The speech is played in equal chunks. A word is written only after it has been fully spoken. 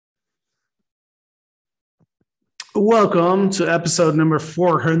Welcome to episode number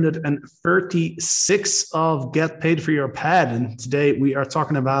 436 of Get Paid for Your Pad. And today we are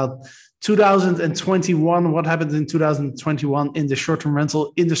talking about 2021, what happened in 2021 in the short-term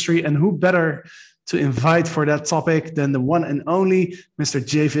rental industry, and who better to invite for that topic than the one and only Mr.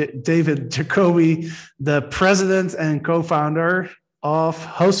 David Jacoby, the president and co-founder of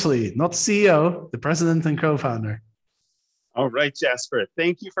Hostfully, not CEO, the president and co-founder. All right, Jasper.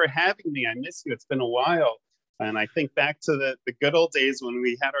 Thank you for having me. I miss you. It's been a while. And I think back to the good old days when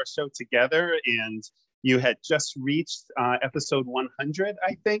we had our show together and you had just reached episode 100,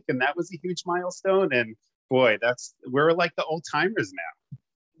 I think. And that was a huge milestone. And boy, we're like the old timers now.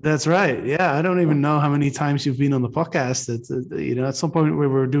 That's right. Yeah. I don't even know how many times you've been on the podcast. At some point we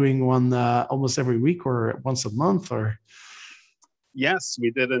were doing one almost every week or once a month or. Yes,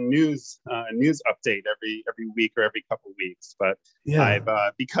 we did a news update every week or every couple of weeks. But yeah,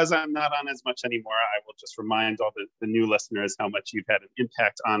 because I'm not on as much anymore, I will just remind all the new listeners how much you've had an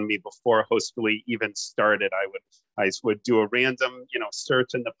impact on me before Hostfully even started. I would do a random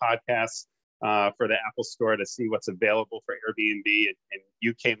search in the podcast for the Apple Store to see what's available for Airbnb, and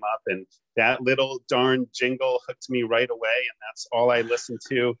you came up, and that little darn jingle hooked me right away, and that's all I listened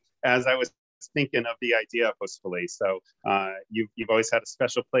to as I was thinking of the idea of Hostfully. So you've always had a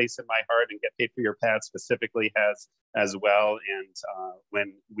special place in my heart, and Get Paid for Your Pad specifically has as well. And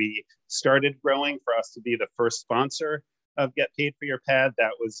when we started growing, for us to be the first sponsor of Get Paid for Your Pad,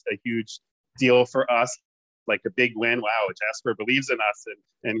 that was a huge deal for us, like a big win. Wow, Jasper believes in us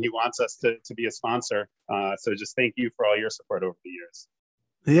and he wants us to be a sponsor. So just thank you for all your support over the years.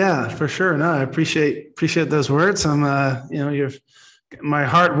 Yeah, for sure. No, I appreciate those words. My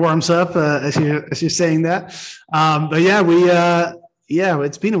heart warms up as you're saying that. But yeah,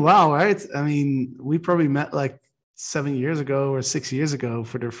 it's been a while, right? I mean, we probably met like 7 years ago or 6 years ago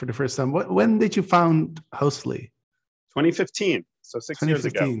for the first time. When did you found Hostfully? 2015. So 6 years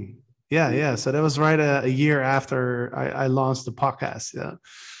ago. Yeah. So that was right a year after I launched the podcast. Yeah.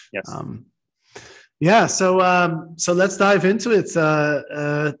 Yes. Yeah. So let's dive into it.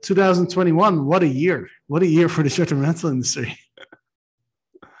 2021. What a year! What a year for the short-term rental industry.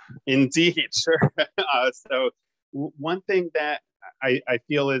 Indeed, sure. So one thing that I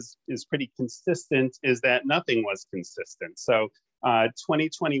feel is pretty consistent is that nothing was consistent. So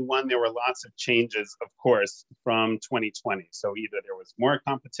 2021, there were lots of changes, of course, from 2020. So either there was more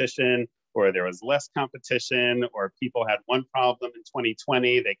competition or there was less competition, or people had one problem in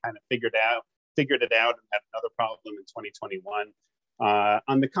 2020, they kind of figured it out and had another problem in 2021.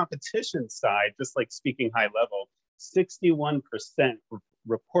 On the competition side, just like speaking high level, 61%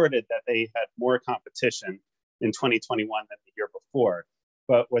 reported that they had more competition in 2021 than the year before.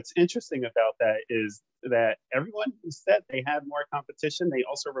 But what's interesting about that is that everyone who said they had more competition, they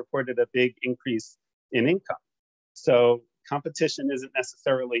also reported a big increase in income. So competition isn't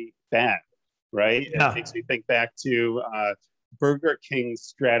necessarily bad, right? Yeah. It makes me think back to Burger King's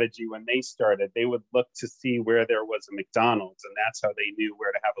strategy when they started. They would look to see where there was a McDonald's, and that's how they knew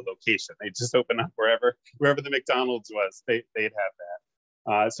where to have a location. They just open up wherever the McDonald's was, they'd have that.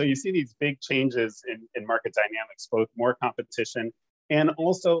 So you see these big changes in market dynamics, both more competition and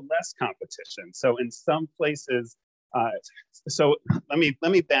also less competition. So in some places, so let me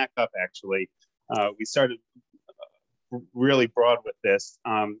back up. Actually, we started really broad with this.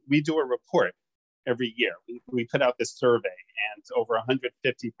 We do a report every year. We put out this survey, and over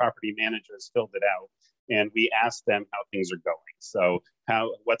 150 property managers filled it out, and we asked them how things are going. So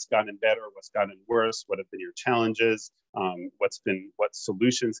what's gotten better, what's gotten worse, what have been your challenges, what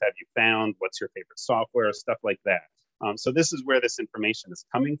solutions have you found, what's your favorite software, stuff like that. So this is where this information is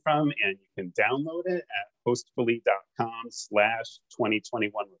coming from, and you can download it at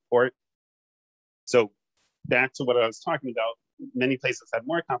hostfully.com/2021 report. So back to what I was talking about, many places had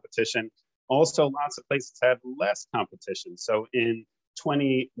more competition. Also, lots of places had less competition. So in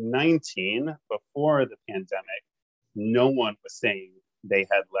 2019, before the pandemic, no one was saying they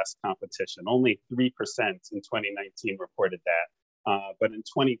had less competition. Only 3% in 2019 reported that. But in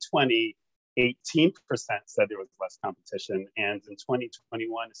 2020, 18% said there was less competition. And in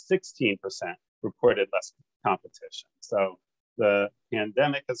 2021, 16% reported less competition. So the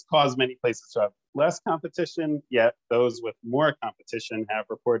pandemic has caused many places to have less competition, yet those with more competition have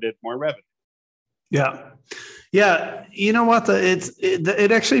reported more revenue. Yeah. You know what?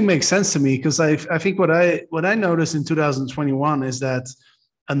 It actually makes sense to me, because I think what I noticed in 2021 is that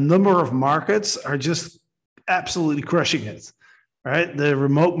a number of markets are just absolutely crushing it. Right, the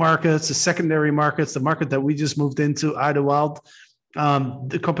remote markets, the secondary markets, the market that we just moved into, Idlewild,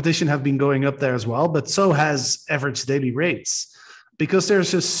 the competition have been going up there as well, but so has average daily rates. because there's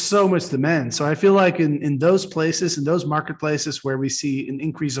just so much demand. So I feel like in those places, in those marketplaces where we see an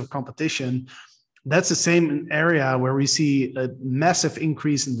increase of competition, that's the same area where we see a massive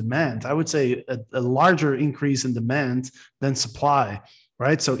increase in demand. I would say a larger increase in demand than supply,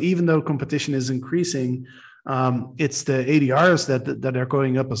 right? So even though competition is increasing, it's the ADRs that are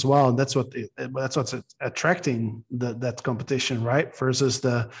going up as well, and that's what's attracting that competition, right? Versus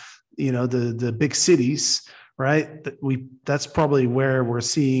the big cities, right? That's probably where we're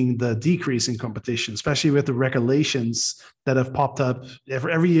seeing the decrease in competition, especially with the regulations that have popped up.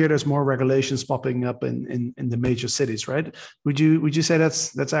 Every year, there's more regulations popping up in the major cities, right? Would you say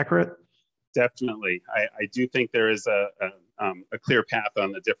that's accurate? Definitely. I do think there is a clear path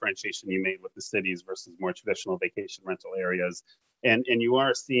on the differentiation you made with the cities versus more traditional vacation rental areas. And you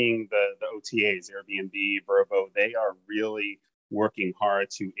are seeing the OTAs, Airbnb, Vrbo, they are really working hard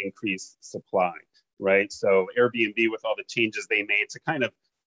to increase supply, right? So Airbnb, with all the changes they made to kind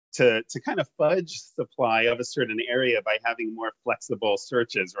of fudge supply of a certain area by having more flexible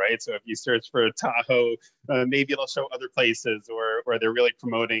searches, right? So if you search for Tahoe, maybe it'll show other places, or they're really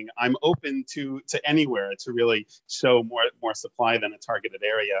promoting, I'm open to anywhere, to really show more supply than a targeted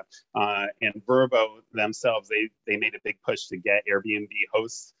area. And Vrbo themselves, they made a big push to get Airbnb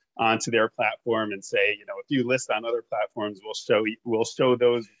hosts onto their platform and say, if you list on other platforms, we'll show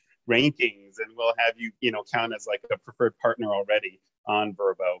those rankings, and we'll have you, count as like a preferred partner already on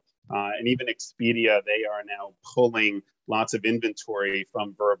Vrbo. And even Expedia, they are now pulling lots of inventory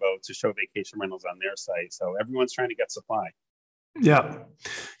from Vrbo to show vacation rentals on their site. So everyone's trying to get supply. Yeah.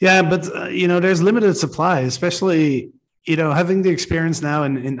 But there's limited supply, especially having the experience now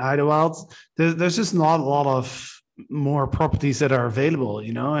in Idlewild. There's just not a lot of more properties that are available,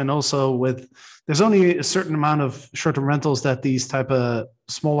 and also there's only a certain amount of short-term rentals that these type of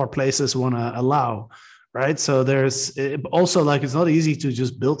smaller places want to allow, right? So there's also, like, it's not easy to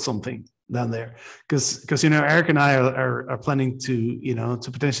just build something down there, because Eric and I are planning to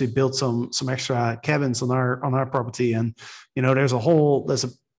potentially build some extra cabins on our property, and there's a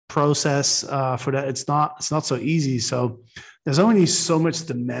process for that. It's not so easy. So there's only so much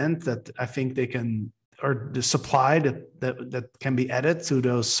demand that I think they can, or the supply that can be added to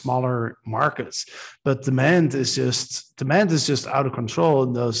those smaller markets, but demand is just out of control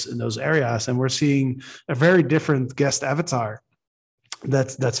in those areas, and we're seeing a very different guest avatar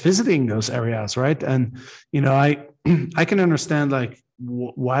that's visiting those areas, right? And I can understand like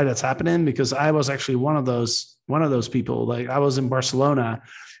why that's happening, because I was actually one of those people. Like, I was in Barcelona,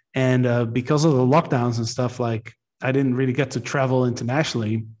 and because of the lockdowns and stuff, like, I didn't really get to travel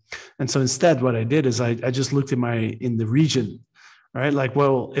internationally. And so instead, what I did is I just looked in the region, right? Like,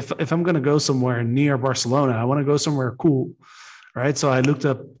 well, if I'm going to go somewhere near Barcelona, I want to go somewhere cool, right? So I looked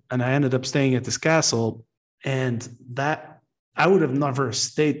up, and I ended up staying at this castle, and that I would have never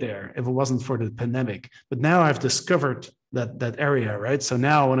stayed there if it wasn't for the pandemic. But now I've discovered that area, right? So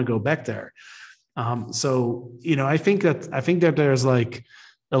now I want to go back there. So I think that there's like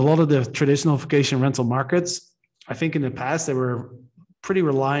a lot of the traditional vacation rental markets. I think in the past they were pretty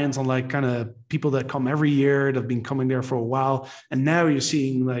reliant on like kind of people that come every year, that have been coming there for a while, and now you're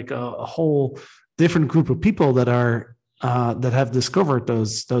seeing like a whole different group of people that have discovered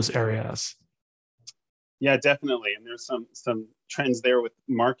those areas. Yeah, definitely. And there's some trends there with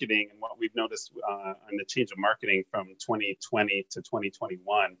marketing, and what we've noticed on the change of marketing from 2020 to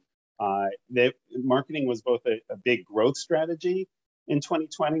 2021. Marketing was both a big growth strategy in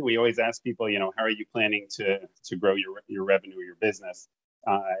 2020. We always ask people, how are you planning to grow your revenue or your business?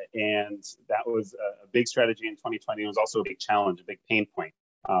 And that was a big strategy in 2020. It was also a big challenge, a big pain point,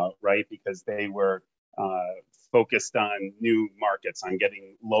 right? Because they were focused on new markets, on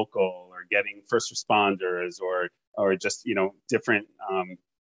getting local or getting first responders, or just different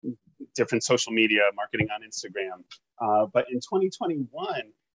social media marketing on Instagram. But in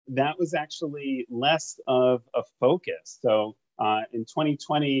 2021, that was actually less of a focus. So in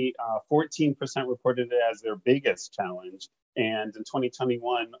 2020, 14% reported it as their biggest challenge, and in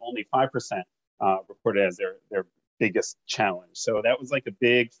 2021, only 5% reported as their biggest challenge. So that was like a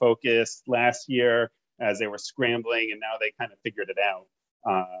big focus last year as they were scrambling, and now they kind of figured it out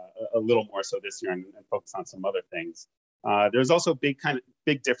a little more so this year, and focus on some other things. There's also big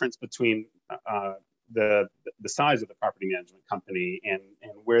difference between the size of the property management company and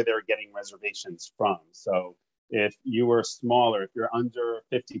where they're getting reservations from. So if you were smaller, if you're under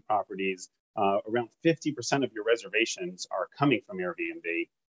 50 properties, around 50% of your reservations are coming from Airbnb,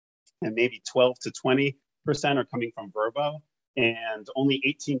 and maybe 12 to 20% are coming from Vrbo, and only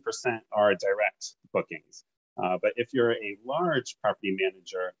 18% are direct bookings. But if you're a large property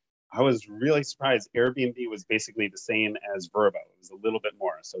manager, I was really surprised. Airbnb was basically the same as Vrbo. It was a little bit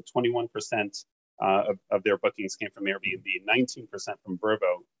more. So 21% of their bookings came from Airbnb, 19% from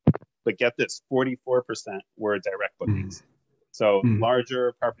Vrbo. But get this, 44% were direct bookings. So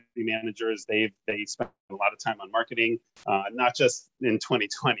larger property managers, they spent a lot of time on marketing, not just in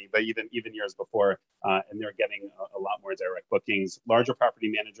 2020, but even years before, and they're getting a lot more direct bookings. Larger property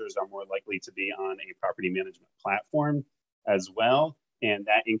managers are more likely to be on a property management platform as well, and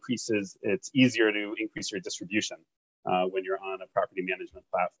that increases. It's easier to increase your distribution when you're on a property management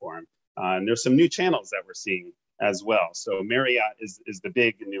platform. And there's some new channels that we're seeing as well. So Marriott is the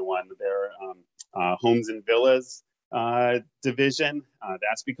big new one. Their homes and villas division,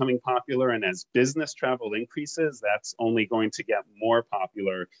 that's becoming popular. And as business travel increases, that's only going to get more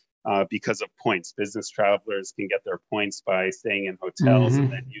popular because of points. Business travelers can get their points by staying in hotels and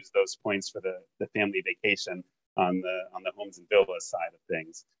then use those points for the family vacation on the homes and villas side of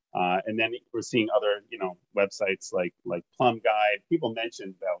things. And then we're seeing other, websites like Plum Guide. People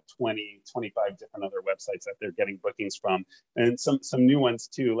mentioned about 20, 25 different other websites that they're getting bookings from, and some new ones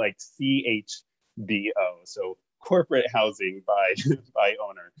too, like CHBO. So corporate housing by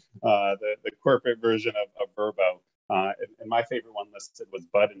owner, the corporate version of Vrbo. And my favorite one listed was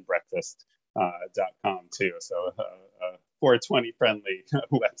budandbreakfast.com too. So 420 friendly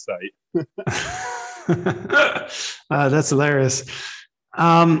website. That's hilarious.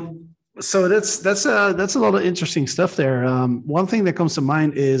 So that's a lot of interesting stuff there. One thing that comes to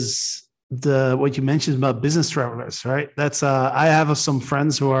mind is what you mentioned about business travelers, right? That's I have some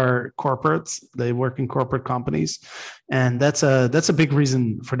friends who are corporates. They work in corporate companies, and that's a big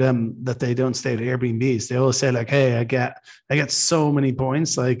reason for them that they don't stay at Airbnbs. They always say like, "Hey, I get so many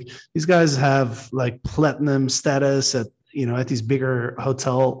points. Like these guys have like platinum status at these bigger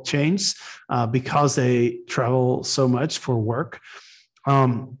hotel chains because they travel so much for work."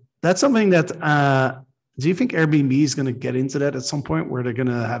 That's something that. Do you think Airbnb is going to get into that at some point where they're going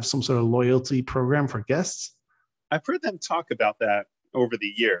to have some sort of loyalty program for guests? I've heard them talk about that over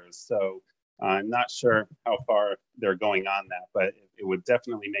the years. So I'm not sure how far they're going on that, but it would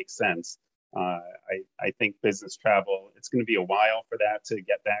definitely make sense. I think business travel, it's going to be a while for that to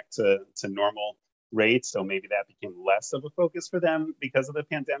get back to normal rates. So maybe that became less of a focus for them because of the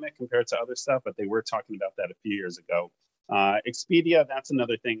pandemic compared to other stuff, but they were talking about that a few years ago. Expedia, that's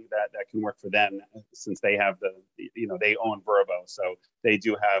another thing that can work for them since they have they own Vrbo. So they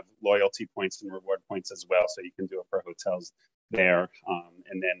do have loyalty points and reward points as well. So you can do it for hotels there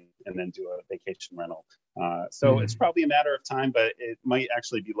and then do a vacation rental. So it's probably a matter of time, but it might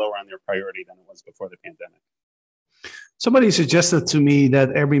actually be lower on their priority than it was before the pandemic. Somebody suggested to me that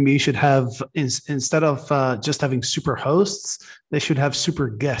Airbnb should have, instead of just having super hosts, they should have super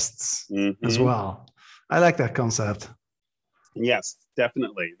guests as well. I like that concept. Yes,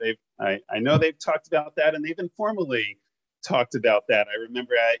 definitely. I know they've talked about that, and they've informally talked about that. I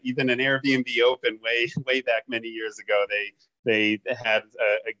remember even an Airbnb Open way back many years ago, they had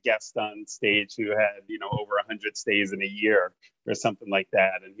a guest on stage who had over 100 stays in a year or something like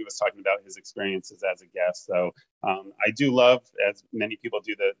that, and he was talking about his experiences as a guest. So I do love, as many people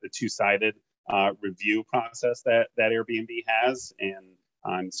do, the two-sided review process that Airbnb has, and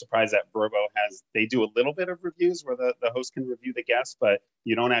I'm surprised that Vrbo they do a little bit of reviews where the host can review the guests, but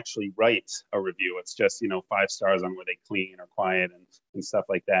you don't actually write a review. It's just, 5 stars on where they clean or quiet and stuff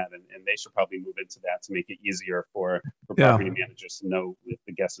like that. And they should probably move into that to make it easier for property managers to know if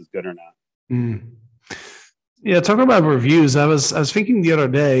the guest is good or not. Yeah, talking about reviews, I was thinking the other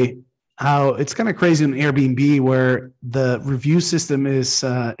day how it's kind of crazy on Airbnb where the review system is,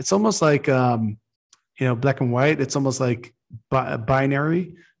 it's almost like, black and white. It's almost like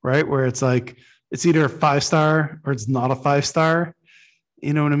binary, right? Where it's like it's either a 5-star or it's not a 5-star.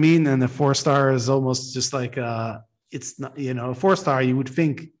 You know what I mean? And the 4-star is almost just like it's not, a 4-star. You would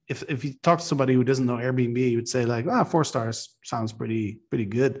think if you talk to somebody who doesn't know Airbnb, you would say like, 4 stars sounds pretty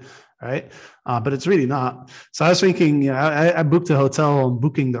good, right? But it's really not. So I was thinking, I booked a hotel on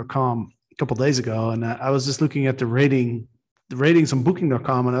Booking.com a couple of days ago, and I was just looking at the ratings on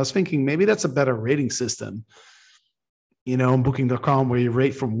Booking.com, and I was thinking maybe that's a better rating system. On Booking.com where you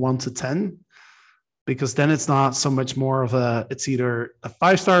rate from 1 to 10, because then it's not so much more of it's either a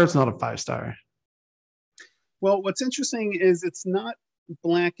 5-star, it's not a 5-star. Well, what's interesting is it's not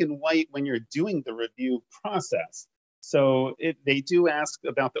black and white when you're doing the review process. So they do ask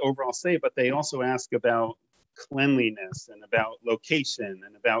about the overall stay, but they also ask about cleanliness and about location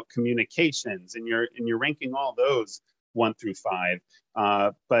and about communications, and you're ranking all those 1 through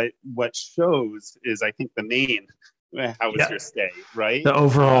 5. But what shows is, I think, the main how was your stay, right? The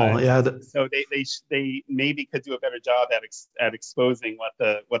overall, So they maybe could do a better job at exposing what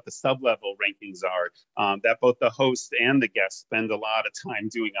the sub level rankings are, that both the host and the guest spend a lot of time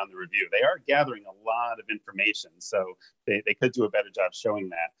doing on the review. They are gathering a lot of information, so they could do a better job showing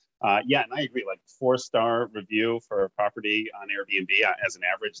that. Yeah, and I agree. Like 4-star review for a property on Airbnb as an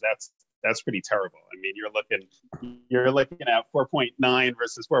average, that's pretty terrible. I mean, you're looking at 4.9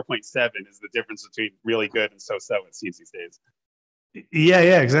 versus 4.7 is the difference between really good and so-so, it seems these days.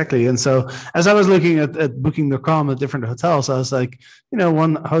 Yeah, exactly. And so as I was looking at booking.com at different hotels, I was like,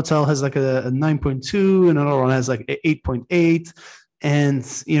 one hotel has like a 9.2 and another one has like 8.8. And,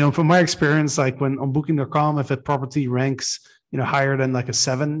 from my experience, like when on booking.com, if a property ranks, higher than like a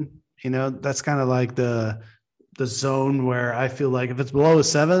 7, that's kind of like the zone where I feel like if it's below a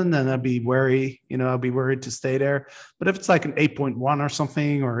 7, then I'd be worried to stay there. But if it's like an 8.1 or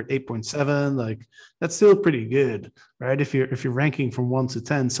something, or 8.7, like that's still pretty good, right? If you're ranking from 1 to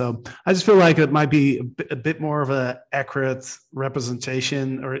 10. So I just feel like it might be a bit more of an accurate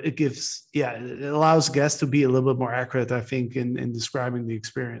representation, or it allows guests to be a little bit more accurate, I think, in describing the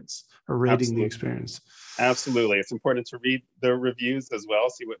experience or rating the experience. Absolutely. It's important to read the reviews as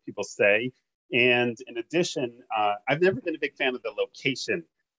well, see what people say. And in addition, I've never been a big fan of the location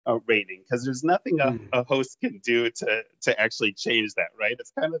rating, because there's nothing a host can do to actually change that, right?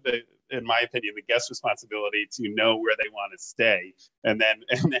 It's kind of in my opinion, the guest responsibility to know where they want to stay, and then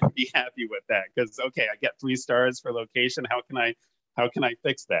be happy with that. Because okay, I get 3 stars for location. How can I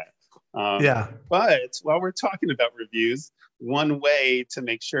fix that? But while we're talking about reviews, one way to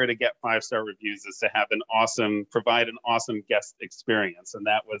make sure to get 5-star reviews is to provide an awesome guest experience, and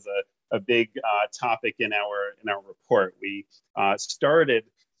that was a big topic in our report. We started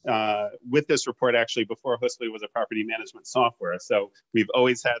with this report actually before Hostfully was a property management software. So we've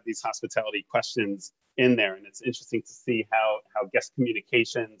always had these hospitality questions in there, and it's interesting to see how guest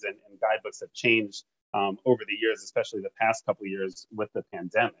communications and guidebooks have changed over the years, especially the past couple of years with the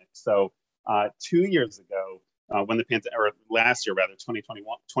pandemic. So 2 years ago, last year rather, 2020,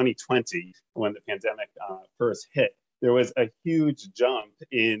 when the pandemic first hit, there was a huge jump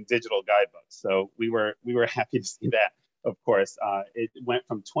in digital guidebooks. So we were happy to see that. Of course, it went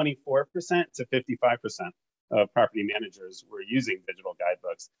from 24% to 55% of property managers were using digital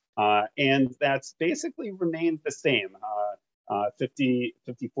guidebooks, and that's basically remained the same, 54%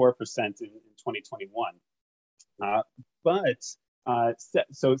 in 2021.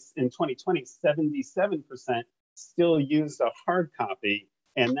 So in 2020, 77% still use a hard copy,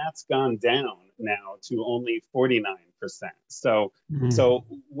 and that's gone down now to only 49%. So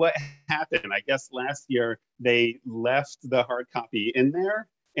what happened? I guess last year they left the hard copy in there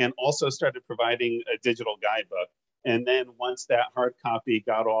and also started providing a digital guidebook. And then once that hard copy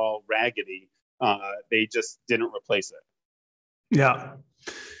got all raggedy, they just didn't replace it. Yeah.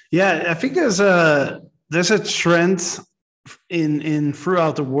 I think there's a trend in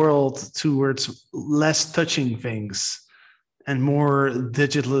throughout the world towards less touching things and more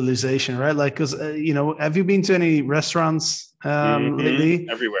digitalization, right? Like, because have you been to any restaurants lately?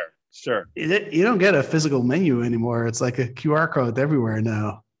 Everywhere, sure. You don't get a physical menu anymore. It's like a QR code everywhere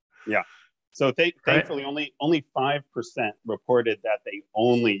now. Yeah. So thankfully, only 5% reported that they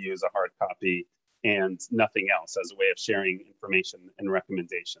only use a hard copy and nothing else as a way of sharing information and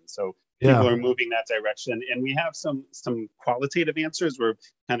recommendations. So people are moving that direction, and we have some qualitative answers where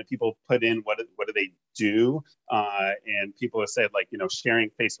kind of people put in what do they do, and people have said, like, sharing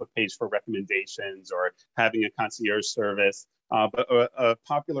Facebook page for recommendations or having a concierge service. But a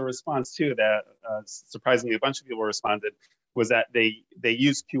popular response too that surprisingly a bunch of people responded was that they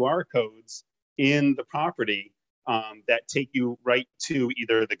use QR codes in the property that take you right to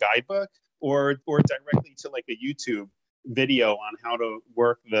either the guidebook or directly to like a YouTube video on how to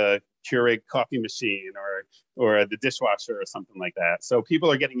work the Keurig coffee machine or the dishwasher or something like that. So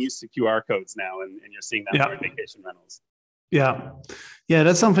people are getting used to QR codes now, and you're seeing that more in vacation rentals. Yeah,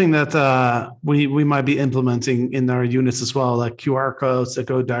 that's something that we might be implementing in our units as well, like QR codes that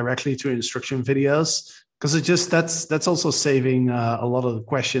go directly to instruction videos, because that's also saving a lot of the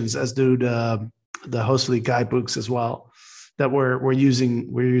questions, as do the Hostfully guidebooks as well. That we're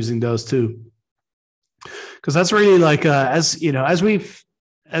using those too, because that's really like as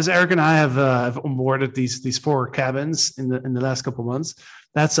Eric and I have onboarded these 4 cabins in the last couple of months.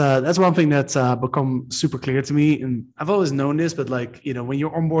 That's one thing that's become super clear to me, and I've always known this, but like when you're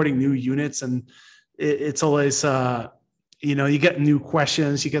onboarding new units, and it's always you get new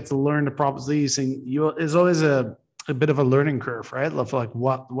questions, you get to learn the properties, and there's always a bit of a learning curve, right? Of like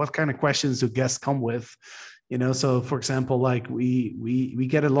what kind of questions do guests come with. So for example, like we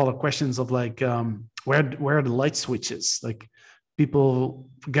get a lot of questions of like, where are the light switches? Like people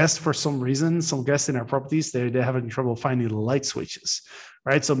guess for some reason, some guests in our properties, they're having trouble finding the light switches,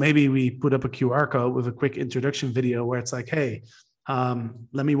 right? So maybe we put up a QR code with a quick introduction video where it's like, hey,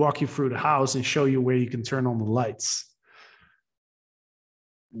 let me walk you through the house and show you where you can turn on the lights.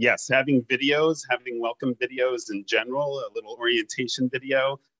 Yes, having welcome videos in general, a little orientation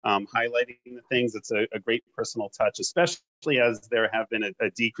video, highlighting the things. It's a great personal touch, especially as there have been a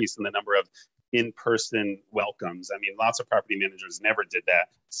decrease in the number of in-person welcomes. I mean, lots of property managers never did that.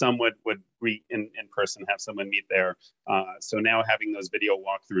 Some would greet in person, have someone meet there. So now having those video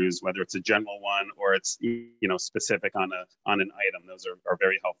walkthroughs, whether it's a general one or it's specific on an item, those are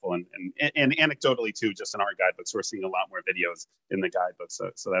very helpful. And anecdotally too, just in our guidebooks, we're seeing a lot more videos in the guidebooks.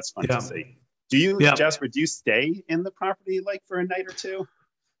 So that's fun to see. Jasper, do you stay in the property like for a night or two?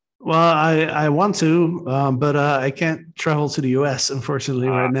 Well, I want to, but I can't travel to the US, unfortunately,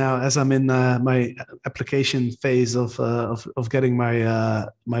 right now, as I'm in my application phase of getting my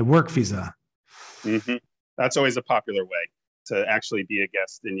my work visa. Mm-hmm. That's always a popular way to actually be a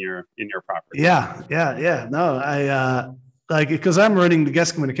guest in your property. Yeah. No, I like, because I'm running the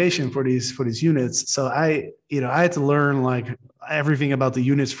guest communication for these units, so I had to learn like everything about the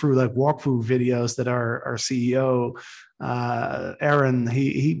units through like walkthrough videos that our CEO Aaron,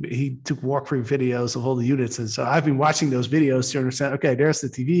 he took walkthrough videos of all the units, and so I've been watching those videos to understand. Okay, there's the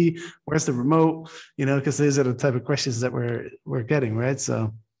TV. Where's the remote? Because these are the type of questions that we're getting, right?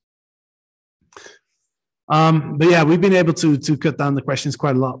 So, but yeah, we've been able to cut down the questions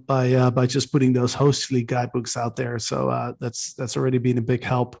quite a lot by just putting those Hostfully guidebooks out there. So that's already been a big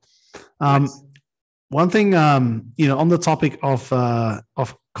help. Nice. One thing, on the topic of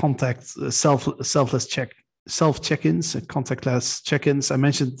contact self check-ins, contactless check-ins.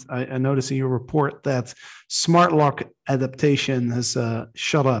 I noticed in your report that smart lock adaptation has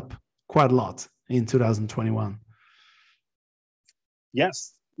shot up quite a lot in 2021.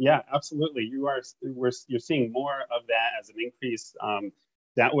 Yes, yeah, absolutely. You're seeing more of that as an increase.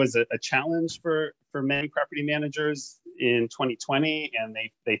 That was a challenge for many property managers in 2020, and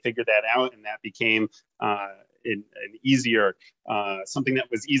they figured that out, and that became an easier something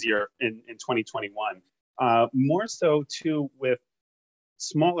that was easier in 2021. More so too with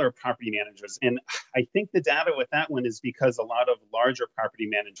smaller property managers. And I think the data with that one is because a lot of larger property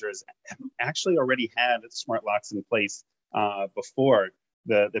managers actually already had smart locks in place before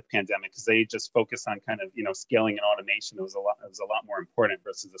the pandemic, because they just focused on kind of scaling and automation. It was a lot more important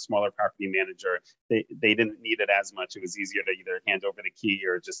versus a smaller property manager. They didn't need it as much. It was easier to either hand over the key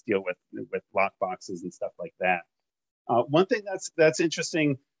or just deal with lock boxes and stuff like that. One thing that's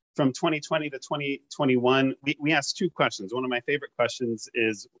interesting from 2020 to 2021, we asked two questions. One of my favorite questions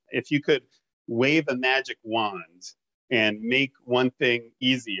is, if you could wave a magic wand and make one thing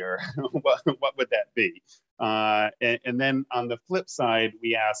easier, what would that be? And then on the flip side,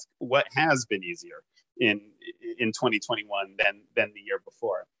 we ask, what has been easier in 2021 than the year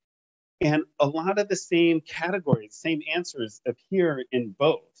before? And a lot of the same categories, same answers appear in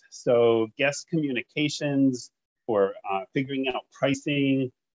both. So guest communications, or figuring out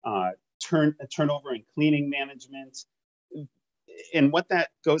pricing, turnover and cleaning management. And what that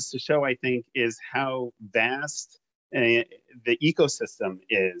goes to show, I think, is how vast the ecosystem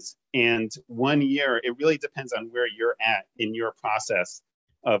is. And 1 year, it really depends on where you're at in your process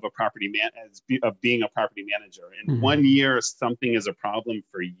of of being a property manager. In 1 year, something is a problem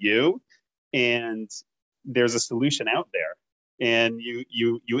for you, and there's a solution out there, and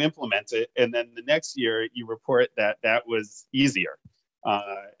you implement it, and then the next year you report that was easier.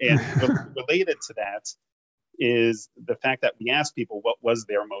 And related to that is the fact that we asked people what was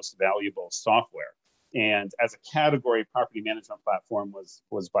their most valuable software. And as a category, property management platform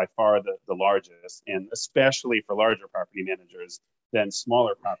was by far the largest, and especially for larger property managers than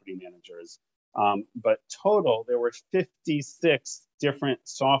smaller property managers. But total, there were 56 different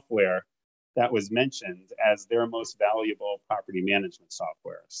software that was mentioned as their most valuable property management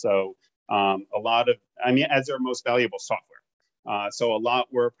software. So as their most valuable software. So a lot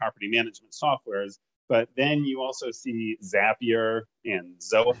were property management softwares, but then you also see Zapier and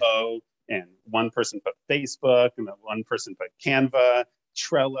Zoho, and one person put Facebook, and then one person put Canva,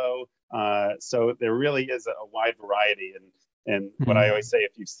 Trello. So there really is a wide variety. And what I always say,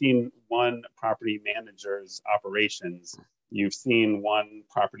 if you've seen one property manager's operations, you've seen one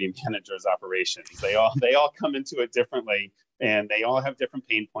property manager's operations. They all come into it differently, and they all have different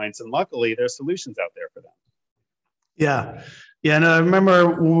pain points. And luckily, there's solutions out there for them. Yeah. And I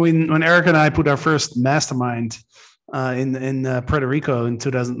remember when Eric and I put our first mastermind in Puerto Rico in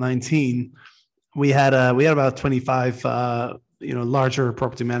 2019. we had about 25 larger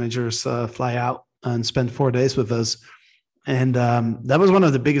property managers fly out and spend 4 days with us. And that was one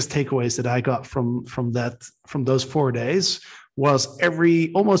of the biggest takeaways that I got from those 4 days was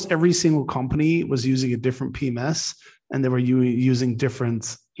almost every single company was using a different PMS, and they were using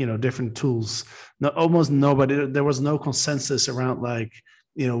different tools. No, almost nobody, there was no consensus around like,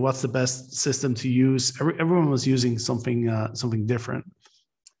 what's the best system to use. Everyone was using something different.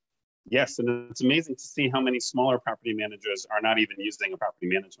 Yes, and it's amazing to see how many smaller property managers are not even using a property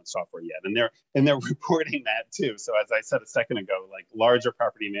management software yet, and they're reporting that too. So as I said a second ago, like larger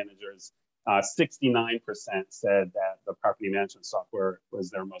property managers, 69% said that the property management software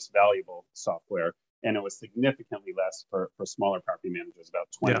was their most valuable software, and it was significantly less for smaller property managers, about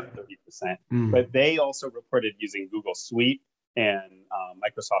 20 to 30%. But they also reported using Google Suite and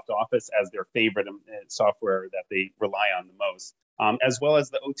Microsoft Office as their favorite software that they rely on the most, as well as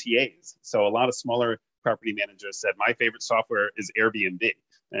the OTAs. So a lot of smaller property managers said, my favorite software is Airbnb,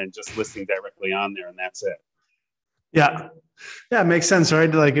 and just listing directly on there, and that's it. Yeah. Yeah, it makes sense,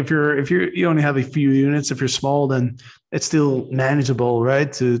 right? Like if you only have a few units, if you're small, then it's still manageable,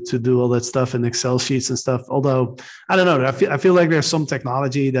 right? To do all that stuff in Excel sheets and stuff. Although I don't know, I feel like there's some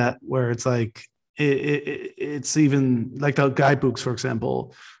technology that where it's like it's even like the guidebooks, for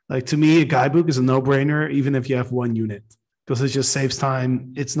example. Like to me, a guidebook is a no-brainer, even if you have one unit, because it just saves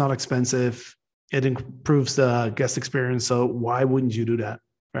time. It's not expensive. It improves the guest experience. So why wouldn't you do that,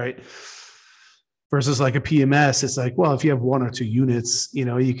 right? Versus like a PMS, it's like, well, if you have one or two units,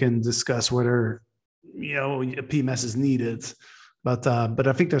 you can discuss whether, a PMS is needed. But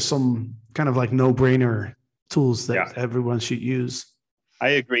I think there's some kind of like no-brainer tools that everyone should use. I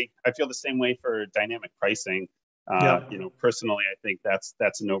agree. I feel the same way for dynamic pricing. Personally, I think that's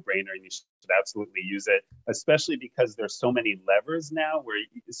a no-brainer, and you should absolutely use it, especially because there's so many levers now where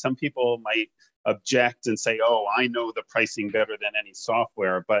some people might object and say, oh, I know the pricing better than any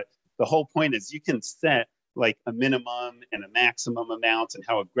software. But the whole point is you can set like a minimum and a maximum amount and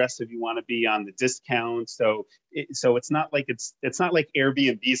how aggressive you want to be on the discount. So it's not like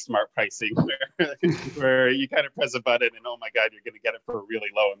Airbnb smart pricing where you kind of press a button and, oh my God, you're going to get it for a really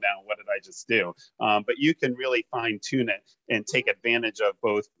low amount. What did I just do? But you can really fine tune it and take advantage of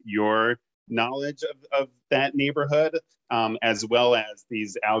both your knowledge of that neighborhood, as well as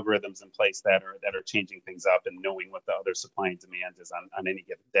these algorithms in place that are changing things up and knowing what the other supply and demand is on any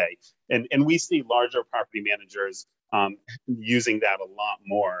given day. And we see larger property managers using that a lot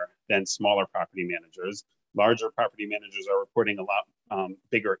more than smaller property managers. Larger property managers are reporting a lot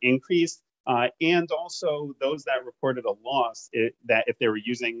bigger increase. And also those that reported a loss, that if they were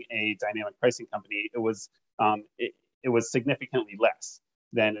using a dynamic pricing company, it was significantly less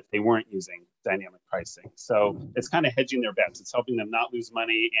than if they weren't using dynamic pricing. So it's kind of hedging their bets. It's helping them not lose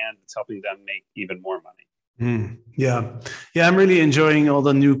money, and it's helping them make even more money. Yeah. I'm really enjoying all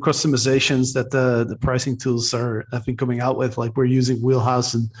the new customizations that the pricing tools have been coming out with. Like we're using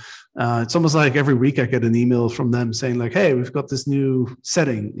Wheelhouse, and it's almost like every week I get an email from them saying like, hey, we've got this new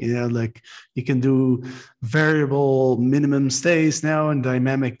setting, like you can do variable minimum stays now and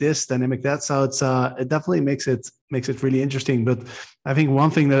dynamic this, dynamic that. So it's it definitely makes it really interesting. But I think one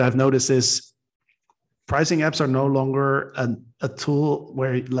thing that I've noticed is pricing apps are no longer a tool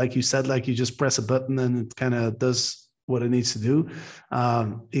where, like you said, like you just press a button and it kind of does what it needs to do.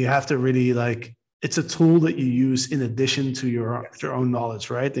 You have to really it's a tool that you use in addition to your own knowledge,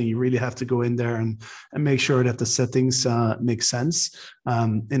 right? And you really have to go in there and make sure that the settings make sense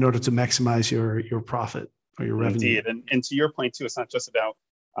in order to maximize your profit or your revenue. Indeed, and to your point too, it's not just about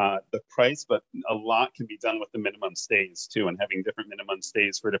the price, but a lot can be done with the minimum stays too, and having different minimum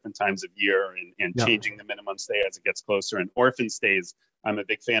stays for different times of year, and changing the minimum stay as it gets closer. And orphan stays, I'm a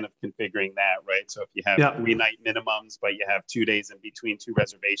big fan of configuring that, right? So if you have 3-night minimums, but you have 2 days in between 2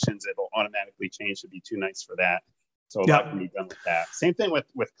 reservations, it'll automatically change to be 2 nights for that. So a lot can be done with that. Same thing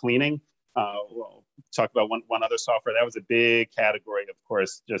with cleaning. We'll talk about one other software. That was a big category, of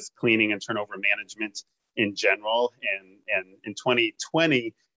course, just cleaning and turnover management in general. And in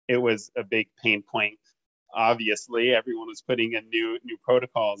 2020, it was a big pain point. Obviously, everyone was putting in new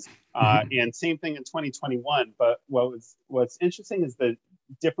protocols, and same thing in 2021. But what's interesting is the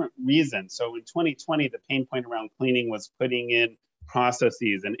different reasons. So in 2020, the pain point around cleaning was putting in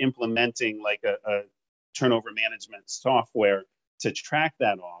processes and implementing like a turnover management software to track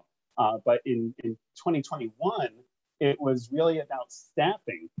that off. But in 2021, it was really about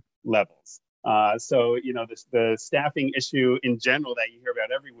staffing levels. So, the staffing issue in general that you hear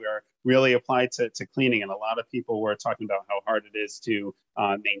about everywhere really applied to cleaning. And a lot of people were talking about how hard it is to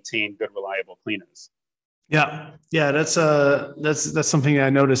maintain good, reliable cleaners. Yeah, that's something I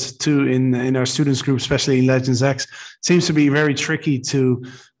noticed too in our students group, especially in Legends X. It seems to be very tricky to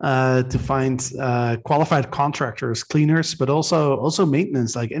find qualified contractors, cleaners, but also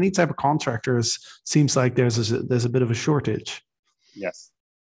maintenance. Like any type of contractors, seems like there's a bit of a shortage. Yes.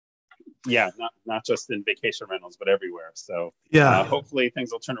 Yeah, not just in vacation rentals, but everywhere. So Yeah, hopefully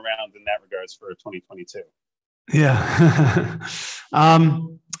things will turn around in that regards for 2022. yeah.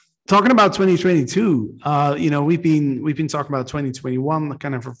 Talking about 2022, we've been talking about 2021,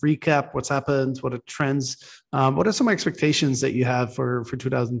 kind of a recap, what's happened, what are trends, what are some expectations that you have for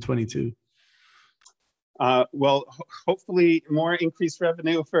 2022? Well, hopefully more increased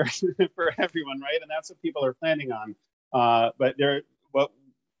revenue for for everyone, right? And that's what people are planning on. But what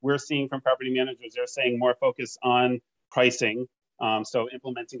we're seeing from property managers, they're saying more focus on pricing, so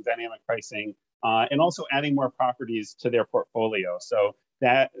implementing dynamic pricing, and also adding more properties to their portfolio. So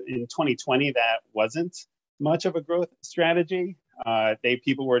that in 2020, that wasn't much of a growth strategy.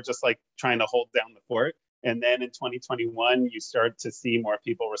 People were just like trying to hold down the fort. And then in 2021, you start to see more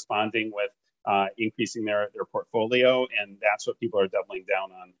people responding with increasing their portfolio, and that's what people are doubling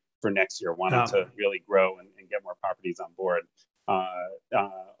down on for next year, wanting to really grow and get more properties on board.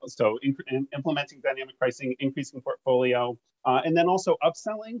 So implementing dynamic pricing, increasing portfolio, and then also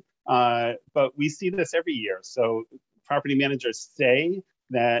upselling. But we see this every year. So property managers say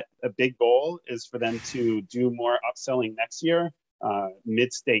that a big goal is for them to do more upselling next year,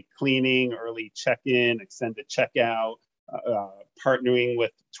 mid-stay cleaning, early check-in, extended checkout, partnering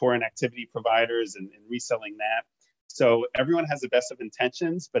with tour and activity providers and reselling that. So everyone has the best of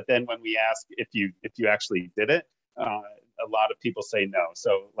intentions, but then when we ask if you actually did it, a lot of people say no.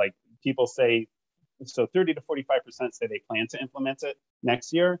 So like people say, so 30 to 45% say they plan to implement it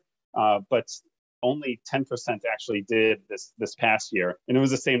next year, but only 10% actually did this past year. And it was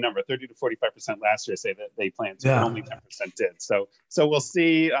the same number, 30 to 45% last year say that they plan to, but only 10% did. So we'll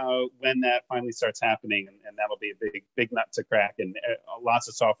see when that finally starts happening, and that'll be a big nut to crack. And lots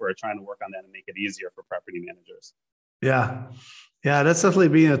of software are trying to work on that and make it easier for property managers. Yeah, that's definitely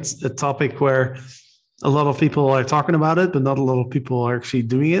been a topic where a lot of people are talking about it, but not a lot of people are actually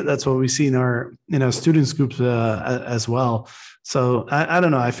doing it. That's what we see in our students groups as well. So I don't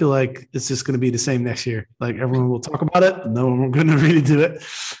know. I feel like it's just going to be the same next year. Like everyone will talk about it. No one will going to really do it.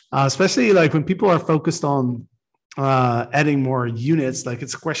 Especially like when people are focused on adding more units. Like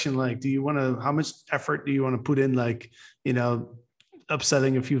it's a question like, how much effort do you want to put in? Like,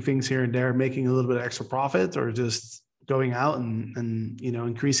 upselling a few things here and there, making a little bit of extra profit, or just going out and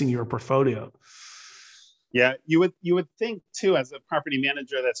increasing your portfolio. Yeah, you would think too, as a property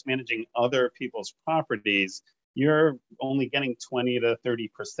manager that's managing other people's properties, you're only getting 20 to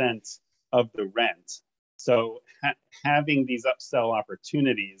 30% of the rent. So having these upsell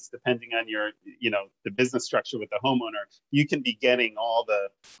opportunities, depending on your, the business structure with the homeowner, you can be getting all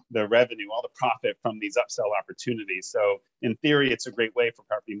the revenue, all the profit from these upsell opportunities. So in theory, it's a great way for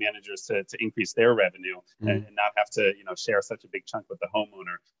property managers to increase their revenue and not have to, share such a big chunk with the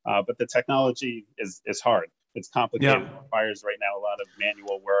homeowner. But the technology is hard. It's complicated. It requires right now a lot of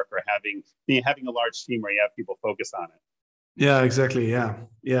manual work, or having a large team where you have people focus on it. Yeah, exactly.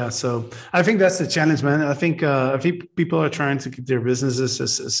 Yeah. So I think that's the challenge, man. I think people are trying to keep their businesses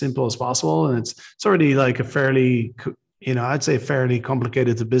as simple as possible, and it's already like a fairly, I'd say fairly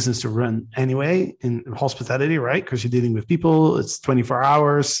complicated business to run anyway in hospitality, right? Because you're dealing with people. It's 24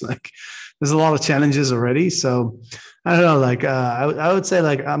 hours. Like, there's a lot of challenges already. So I don't know. Like, I would say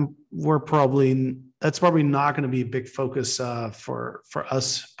like that's probably not going to be a big focus for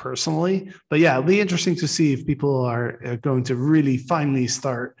us personally. But yeah, it'll be interesting to see if people are going to really finally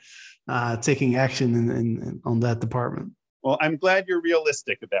start taking action on that department. Well, I'm glad you're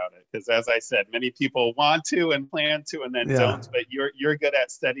realistic about it, because as I said, many people want to and plan to and then don't. But you're good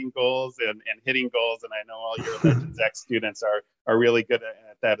at setting goals and hitting goals, and I know all your Legends X students are really good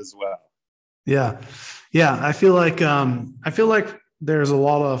at that as well. Yeah. I feel like there's a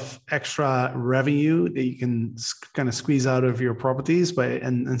lot of extra revenue that you can kind of squeeze out of your properties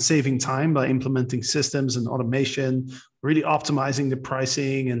and saving time by implementing systems and automation, really optimizing the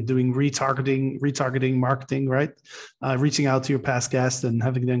pricing and doing retargeting marketing, right? Reaching out to your past guests and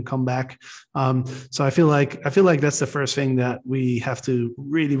having them come back. So I feel like that's the first thing that we have to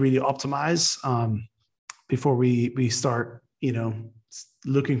really, really optimize before we start,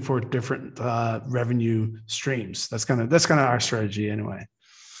 looking for different revenue streams. That's kind of our strategy anyway.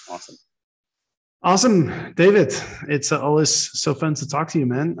 Awesome, David. It's always so fun to talk to you,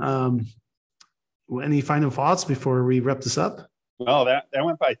 man. Any final thoughts before we wrap this up? Well, that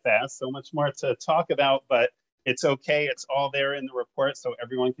went by fast. So much more to talk about, but It's okay. It's all there in the report, so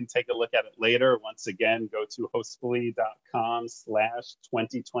everyone can take a look at it later. Once again, go to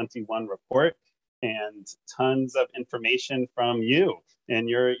hostfully.com/2021 report, and tons of information from you and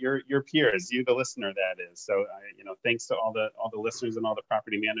your peers, you the listener, that is. So thanks to all the listeners and all the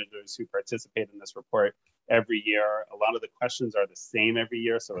property managers who participate in this report every year. A lot of the questions are the same every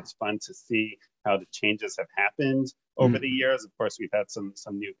year, so it's fun to see how the changes have happened over the years. Of course, we've had some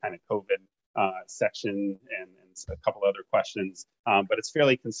new kind of COVID section and a couple other questions, but it's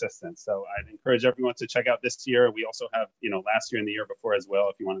fairly consistent. So I'd encourage everyone to check out this year. We also have, last year and the year before as well,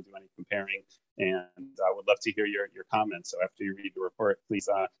 if you want to do any comparing. And I would love to hear your comments. So after you read the report, please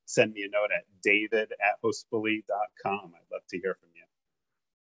send me a note at david@hostfully.com. I'd love to hear from you.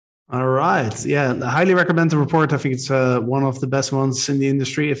 All right. Yeah, I highly recommend the report. I think it's one of the best ones in the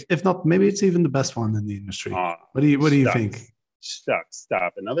industry. If not, maybe it's even the best one in the industry. What do you think?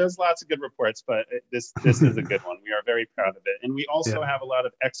 Stop. And now there's lots of good reports, but this is a good one. We are very proud of it. And we also have a lot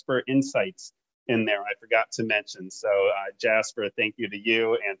of expert insights in there I forgot to mention. So Jasper, thank you to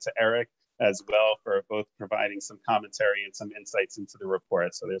you and to Eric as well for both providing some commentary and some insights into the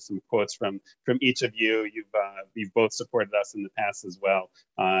report. So there's some quotes from each of you. You've both supported us in the past as well.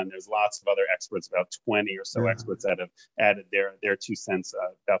 And there's lots of other experts, about 20 or so experts that have added their 2 cents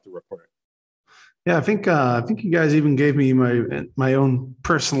about the report. Yeah, I think you guys even gave me my own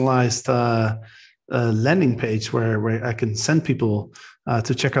personalized landing page where I can send people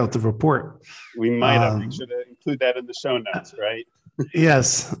to check out the report. We might have. Make sure to include that in the show notes, right?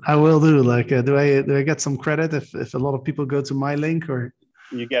 Yes, I will do. Like, do I get some credit if a lot of people go to my link, or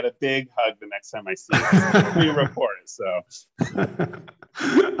you get a big hug the next time I see you? We report it. So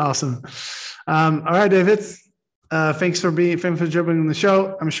awesome. All right, David. Thanks for jumping on the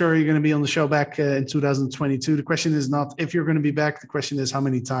show. I'm sure you're going to be on the show back in 2022. The question is not if you're going to be back. The question is how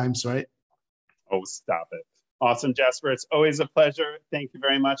many times, right? Oh, stop it. Awesome, Jasper. It's always a pleasure. Thank you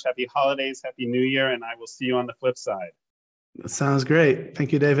very much. Happy holidays. Happy New Year. And I will see you on the flip side. That sounds great.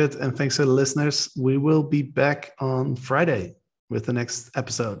 Thank you, David. And thanks to the listeners. We will be back on Friday with the next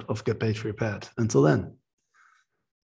episode of Get Paid for Your Pad. Until then.